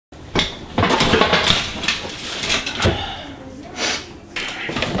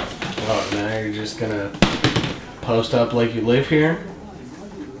just gonna post up like you live here?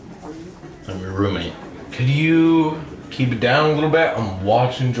 I'm your roommate. Could you keep it down a little bit? I'm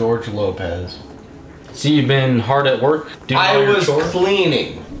watching George Lopez. See, you've been hard at work doing all I your was chores?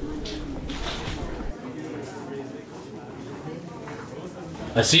 cleaning.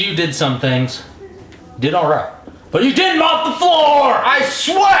 I see you did some things. Did alright. But you didn't mop the floor! I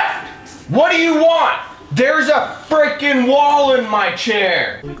sweat! What do you want? There's a freaking wall in my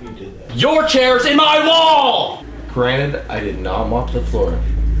chair. Your chair's in my wall! Granted, I did not mop the floor.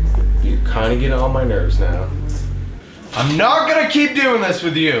 You kind of get on my nerves now. I'm not gonna keep doing this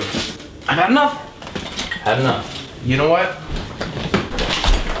with you. I've had enough. Had enough. You know what?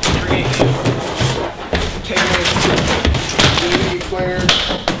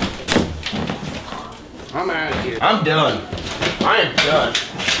 I'm out of here. I'm done. I am done.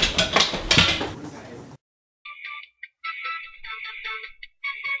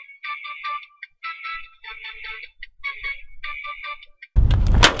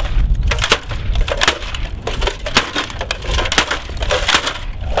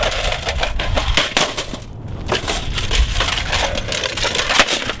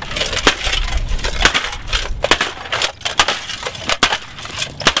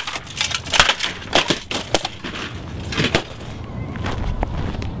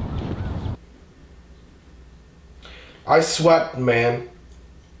 I swept, man.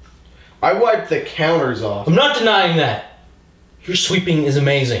 I wiped the counters off. I'm not denying that. Your sweeping is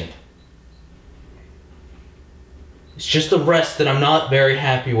amazing. It's just the rest that I'm not very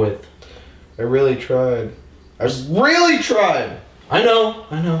happy with. I really tried. I really tried. I know,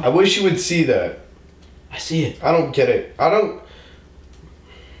 I know. I wish you would see that. I see it. I don't get it. I don't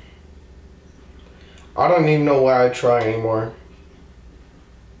even know why I try anymore.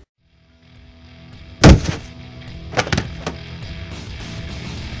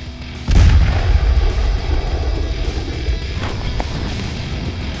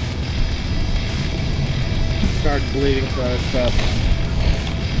 Starts bleeding for our stuff.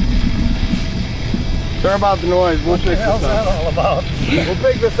 Sorry about the noise. We'll pick this up. What's that all about? We'll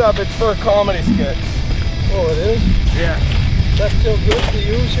pick this up. It's for a comedy skit. Oh, it is? Yeah. That's still good to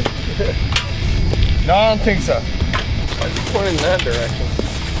use it? No, I don't think so. I just pointed in that direction.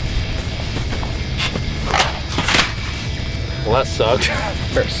 Well, that sucked.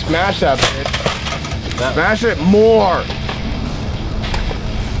 Here, smash that bitch. Smash it more.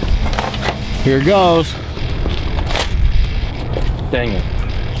 Here goes. Dang it.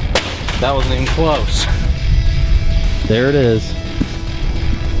 That wasn't even close. There it is.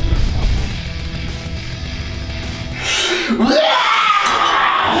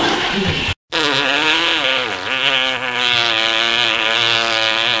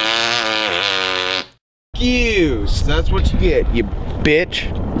 Excuse. That's what you get, you bitch.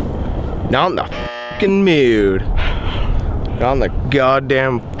 Not in the fucking mood. Not in the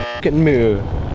goddamn fucking mood.